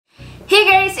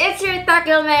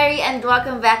Takil Mary and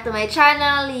welcome back to my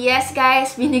channel. Yes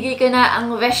guys, binigay ko na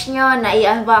ang wish nyo na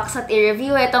i-unbox at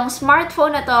i-review itong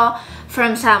smartphone na to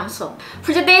from Samsung.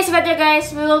 For today's video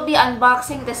guys, we will be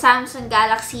unboxing the Samsung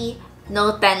Galaxy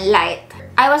Note 10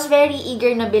 Lite. I was very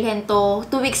eager na bilhin to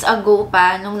 2 weeks ago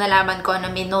pa nung nalaman ko na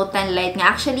may Note 10 Lite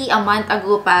nga. Actually, a month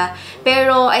ago pa.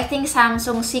 Pero I think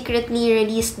Samsung secretly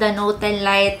released the Note 10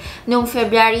 Lite noong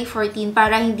February 14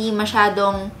 para hindi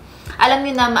masyadong alam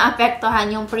niyo na maapektuhan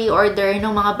yung pre-order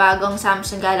ng mga bagong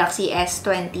Samsung Galaxy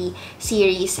S20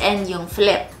 series and yung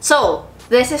Flip. So,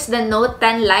 this is the Note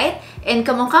 10 Lite and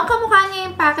kamukhang-kamukha niya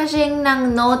yung packaging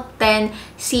ng Note 10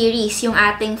 series, yung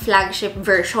ating flagship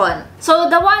version. So,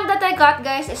 the one that I got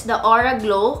guys is the Aura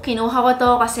Glow. Kinuha ko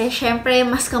to kasi syempre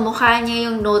mas kamukha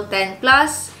niya yung Note 10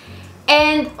 Plus.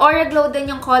 And Aura Glow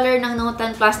din yung color ng Note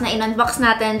 10 Plus na in-unbox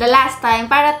natin the last time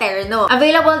para terno.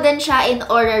 Available din siya in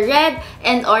Aura Red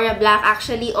and Aura Black.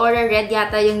 Actually, Aura Red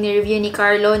yata yung ni-review ni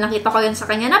Carlo. Nakita ko yun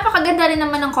sa kanya. Napakaganda rin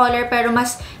naman ng color pero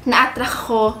mas na-attract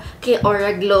ko kay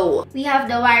Aura Glow. We have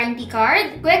the warranty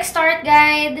card, quick start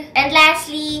guide, and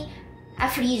lastly, a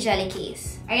free jelly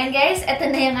case. Ayan guys, ito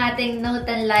na yung ating Note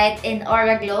 10 Lite in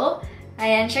Aura Glow.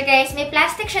 Ayan siya guys. May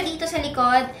plastic siya dito sa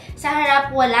likod. Sa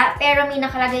harap wala, pero may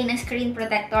nakalagay na screen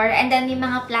protector. And then may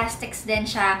mga plastics din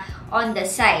siya on the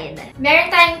side.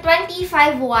 Meron tayong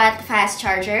 25-watt fast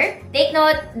charger. Take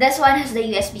note, this one has the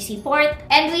USB-C port.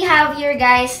 And we have here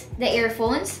guys, the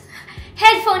earphones.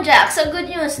 Headphone jack. So good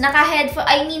news,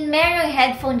 merong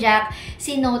headphone jack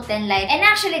si Note 10 Lite. And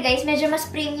actually guys, medyo mas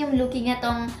premium looking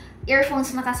itong earphones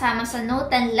na kasama sa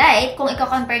Note 10 Lite kung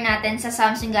i-compare natin sa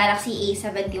Samsung Galaxy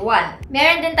A71.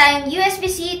 Meron din tayong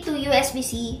USB-C to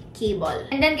USB-C cable.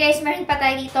 And then guys, meron pa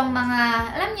tayo ditong mga,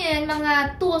 alam nyo yun,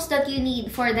 mga tools that you need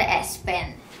for the S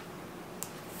Pen.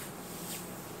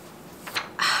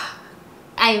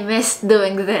 I missed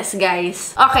doing this,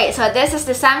 guys. Okay, so this is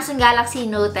the Samsung Galaxy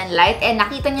Note 10 Lite. And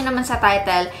nakita nyo naman sa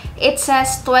title, it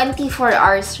says 24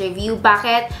 hours review.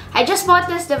 Bakit? I just bought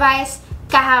this device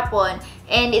kahapon.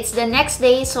 And it's the next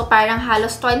day, so parang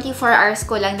halos 24 hours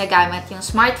ko lang nagamit yung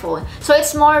smartphone. So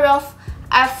it's more of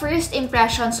a first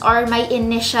impressions or my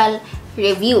initial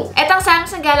review. Etong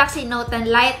Samsung Galaxy Note 10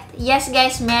 Lite, yes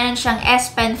guys, meron siyang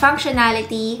S Pen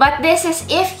functionality. But this is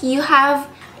if you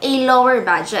have a lower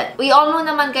budget. We all know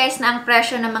naman guys na ang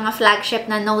presyo ng mga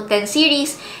flagship na Note 10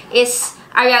 series is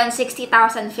around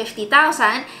 60,000, 50,000.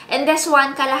 And this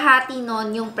one, kalahati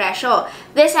nun yung presyo.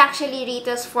 This actually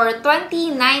retails for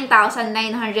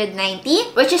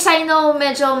 29,990, which is, I know,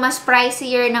 medyo mas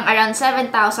pricier ng around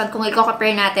 7,000 kung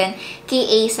i-compare natin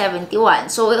kay A71.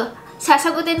 So,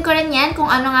 sasagutin ko rin yan kung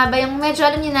ano nga ba yung medyo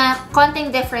alam nyo na konting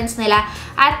difference nila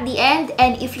at the end,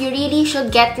 and if you really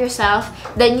should get yourself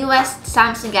the newest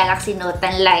Samsung Galaxy Note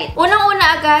 10 Lite.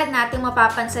 Unang-una agad natin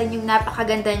mapapansin yung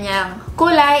napakaganda niyang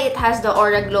kulay. It has the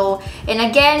Aura Glow. And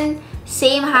again,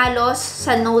 same halos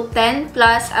sa Note 10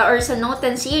 Plus or sa Note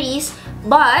 10 series.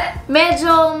 But,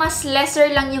 medyo mas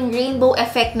lesser lang yung rainbow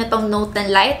effect nitong Note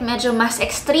 10 Lite. Medyo mas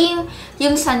extreme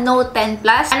yung sa Note 10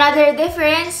 Plus. Another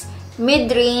difference,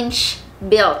 mid-range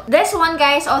build. This one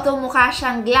guys, although mukha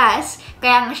siyang glass,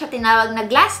 kaya nga siya tinawag na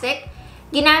glastic,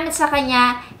 ginamit sa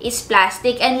kanya is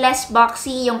plastic and less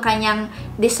boxy yung kanyang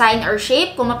design or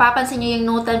shape. Kung mapapansin nyo yung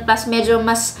Note 10 Plus, medyo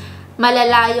mas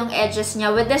malala yung edges niya.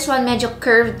 With this one, medyo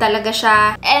curved talaga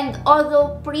siya. And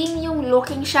although premium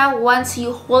looking siya, once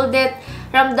you hold it,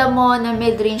 ramdam mo na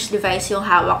mid-range device yung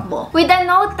hawak mo. With the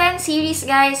Note 10 series,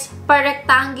 guys,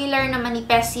 pa-rectangular na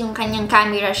manipes yung kanyang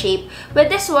camera shape. With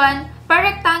this one,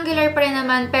 pa-rectangular pa rin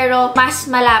naman, pero mas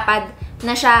malapad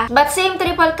na siya. But same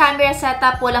triple camera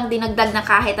setup, walang dinagdag na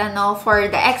kahit ano for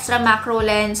the extra macro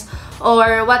lens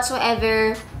or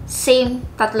whatsoever. Same,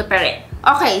 tatlo pa rin.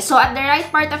 Okay, so at the right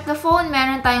part of the phone,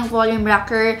 meron tayong volume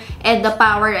rocker and the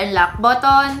power and lock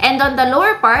button. And on the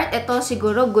lower part, ito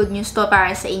siguro good news to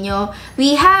para sa inyo.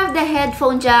 We have the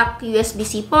headphone jack,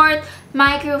 USB-C port,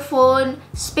 microphone,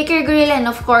 speaker grill, and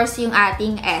of course, yung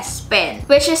ating S Pen.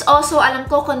 Which is also, alam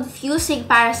ko, confusing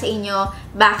para sa inyo.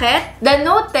 Bakit? The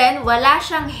Note 10, wala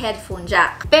siyang headphone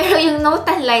jack. Pero yung Note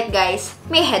 10 Lite, guys,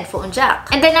 may headphone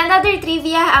jack. And then another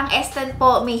trivia, ang S10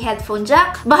 po may headphone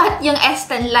jack. But yung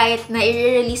S10 Lite na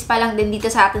i-release pa lang din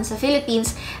dito sa atin sa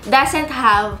Philippines doesn't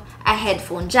have a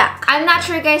headphone jack. I'm not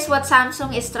sure guys what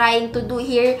Samsung is trying to do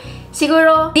here.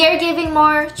 Siguro, they are giving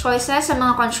more choices sa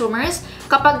mga consumers.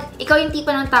 Kapag ikaw yung tipo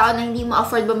ng tao na hindi mo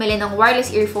afford bumili ng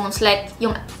wireless earphones like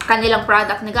yung kanilang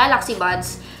product na Galaxy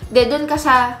Buds, dun ka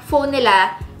sa phone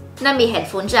nila na may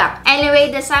headphone jack.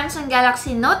 Anyway, the Samsung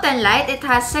Galaxy Note 10 Lite, it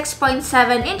has 6.7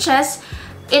 inches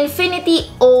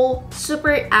Infinity O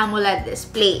Super AMOLED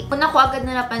display. Una ko agad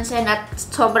na napansin at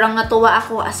sobrang natuwa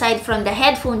ako aside from the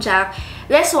headphone jack.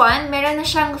 This one, meron na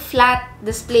siyang flat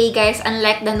display guys,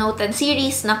 unlike the Note 10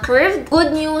 series na curved.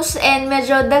 Good news and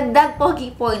medyo dagdag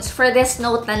pogi points for this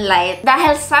Note 10 Lite.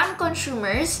 Dahil some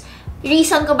consumers,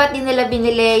 reason ko ba't di nila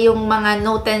binili yung mga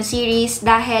Note 10 series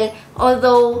dahil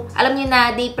although alam niyo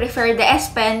na they prefer the S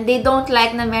Pen, they don't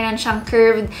like na meron siyang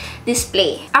curved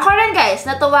display. Ako rin guys,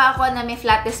 natuwa ako na may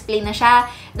flat display na siya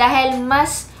dahil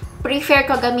mas prefer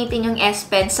ko gamitin yung S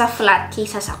Pen sa flat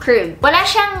kaysa sa curved. Wala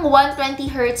siyang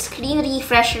 120Hz screen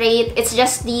refresh rate. It's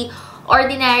just the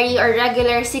ordinary or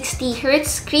regular 60Hz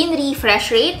screen refresh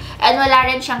rate and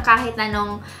wala rin siyang kahit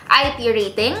anong IP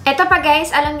rating. Ito pa guys,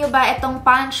 alam nyo ba itong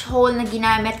punch hole na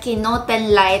ginamit kay Note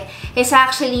 10 Lite is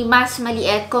actually mas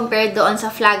maliit compared doon sa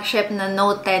flagship na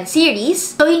Note 10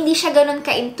 series. So hindi siya ganun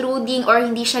ka-intruding or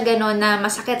hindi siya ganun na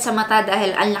masakit sa mata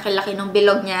dahil ang laki-laki ng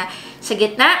bilog niya sa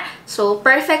gitna. So,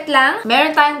 perfect lang.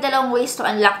 Meron tayong dalawang ways to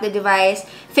unlock the device.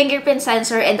 Fingerprint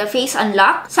sensor and the face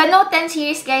unlock. Sa Note 10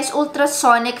 series, guys,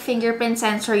 ultrasonic fingerprint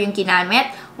sensor yung ginamit.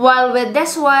 While with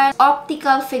this one,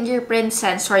 optical fingerprint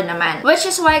sensor naman. Which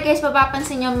is why, guys,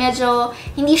 mapapansin nyo, medyo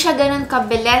hindi siya ganun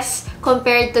kabilis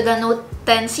compared to the Note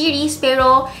 10 series.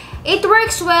 Pero, it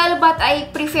works well, but I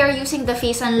prefer using the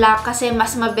face unlock kasi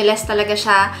mas mabilis talaga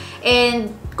siya.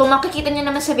 And kung makikita nyo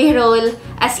naman sa B-roll,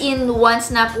 as in one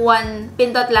snap, one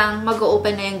pindot lang,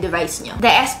 mag-open na yung device nyo. The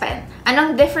S Pen.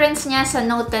 Anong difference niya sa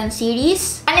Note 10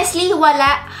 series? Honestly,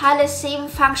 wala. Halos same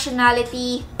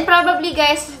functionality. And probably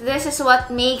guys, this is what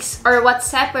makes or what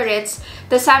separates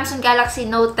the Samsung Galaxy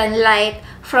Note 10 Lite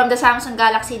from the Samsung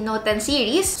Galaxy Note 10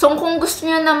 series. So kung gusto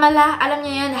nyo na alam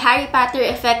nyo yun, Harry Potter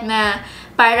effect na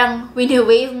parang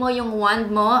wini-wave mo yung wand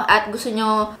mo at gusto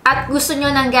nyo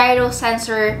ng gyro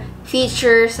sensor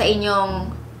feature sa inyong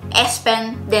S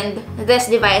Pen, then this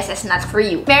device is not for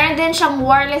you. Meron din siyang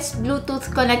wireless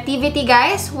Bluetooth connectivity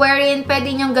guys, wherein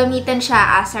pwede nyong gamitin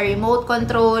siya as a remote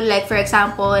control, like for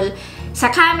example, sa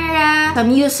camera, sa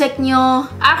music nyo.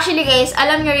 Actually guys,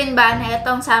 alam nyo rin ba na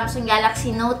itong Samsung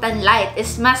Galaxy Note 10 Lite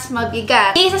is mas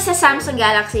mabigat kaysa sa Samsung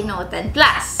Galaxy Note 10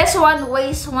 Plus. This one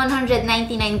weighs 199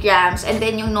 grams and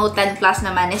then yung Note 10 Plus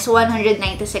naman is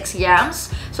 196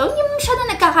 grams. So, hindi mo masyado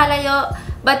nagkakalayo.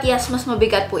 But yes, mas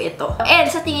mabigat po ito. And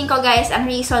sa tingin ko guys, ang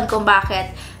reason kung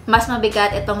bakit mas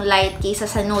mabigat itong Lite kaysa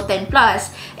sa Note 10 Plus,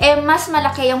 mas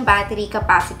malaki yung battery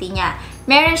capacity niya.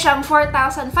 Meron siyang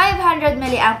 4,500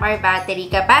 mAh battery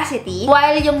capacity,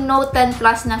 while yung Note 10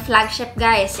 Plus na flagship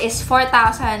guys is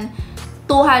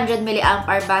 4,200 mAh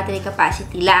battery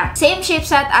capacity lang. Same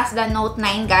chipset as the Note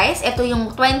 9 guys. Ito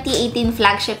yung 2018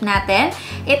 flagship natin.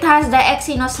 It has the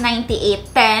Exynos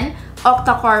 9810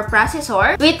 octa-core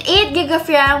processor with 8GB of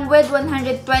RAM with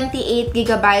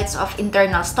 128GB of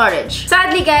internal storage.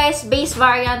 Sadly guys, base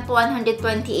variant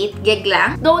 128GB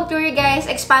lang. Don't worry guys,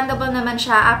 expandable naman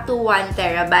siya up to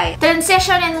 1TB.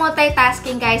 Transition and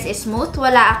multitasking guys is smooth.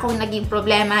 Wala akong naging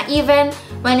problema even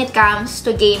when it comes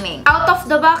to gaming. Out of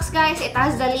the box guys, it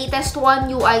has the latest One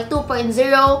UI 2.0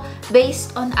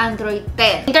 based on Android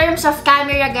 10. In terms of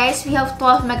camera guys, we have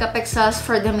 12 megapixels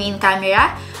for the main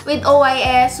camera. With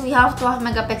OIS, we have 12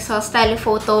 megapixels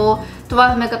telephoto,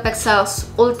 12 megapixels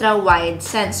ultra-wide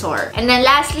sensor. And then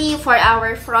lastly, for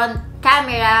our front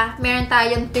camera, meron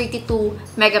tayong 32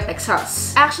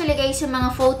 megapixels. Actually guys, yung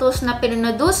mga photos na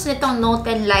pininoduce nitong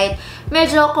Note 10 Lite,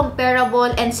 medyo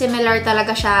comparable and similar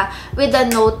talaga siya with the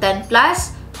Note 10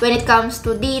 Plus when it comes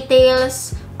to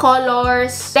details,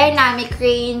 colors, dynamic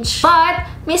range. But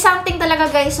may something talaga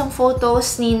guys yung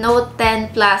photos ni Note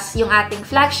 10 Plus, yung ating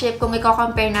flagship, kung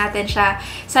i-compare natin siya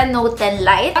sa Note 10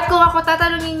 Lite. At kung ako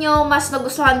tatanungin nyo, mas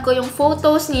nagustuhan ko yung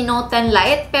photos ni Note 10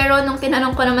 Lite. Pero nung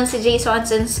tinanong ko naman si Jason,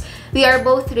 since we are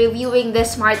both reviewing the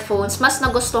smartphones, mas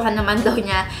nagustuhan naman daw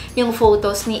niya yung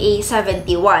photos ni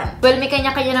A71. Well, may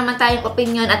kanya-kanya naman tayong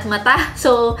opinion at mata.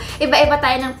 So, iba-iba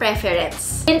tayo ng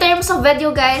preference. In terms of video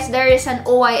guys, there is an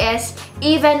OIS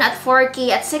even at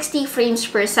 4K at 60 frames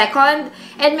per second.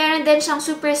 And meron din siyang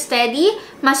super steady,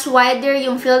 mas wider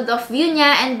yung field of view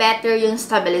niya, and better yung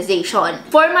stabilization.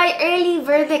 For my early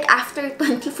verdict after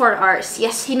 24 hours,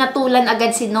 yes, hinatulan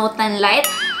agad si Note 10 Lite.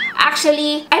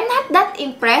 Actually, I'm not that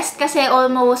impressed kasi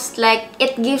almost like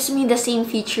it gives me the same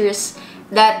features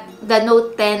that the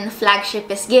Note 10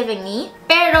 flagship is giving me.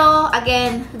 Pero,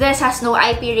 again, this has no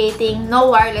IP rating,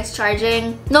 no wireless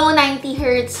charging, no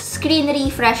 90Hz screen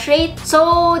refresh rate.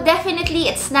 So, definitely,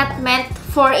 it's not meant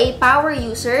for a power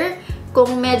user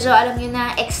kung medyo, alam nyo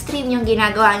na, extreme yung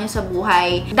ginagawa nyo sa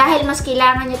buhay. Dahil mas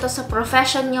kailangan nyo to sa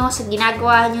profession nyo, sa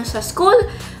ginagawa nyo sa school.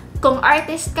 Kung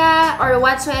artist ka or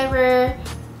whatsoever,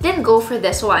 then go for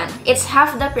this one. It's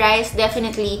half the price,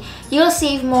 definitely. You'll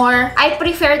save more. I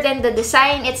prefer then the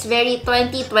design. It's very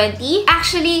 2020.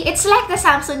 Actually, it's like the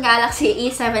Samsung Galaxy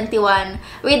A71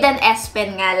 with an S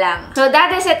Pen nga lang. So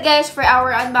that is it guys for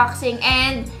our unboxing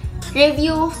and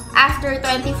review after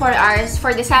 24 hours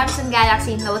for the Samsung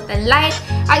Galaxy Note 10 Lite.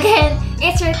 Again,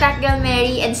 it's your Tech Girl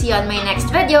Mary and see you on my next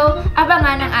video.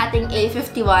 Abangan ang ating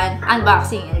A51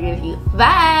 unboxing and review.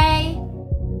 Bye!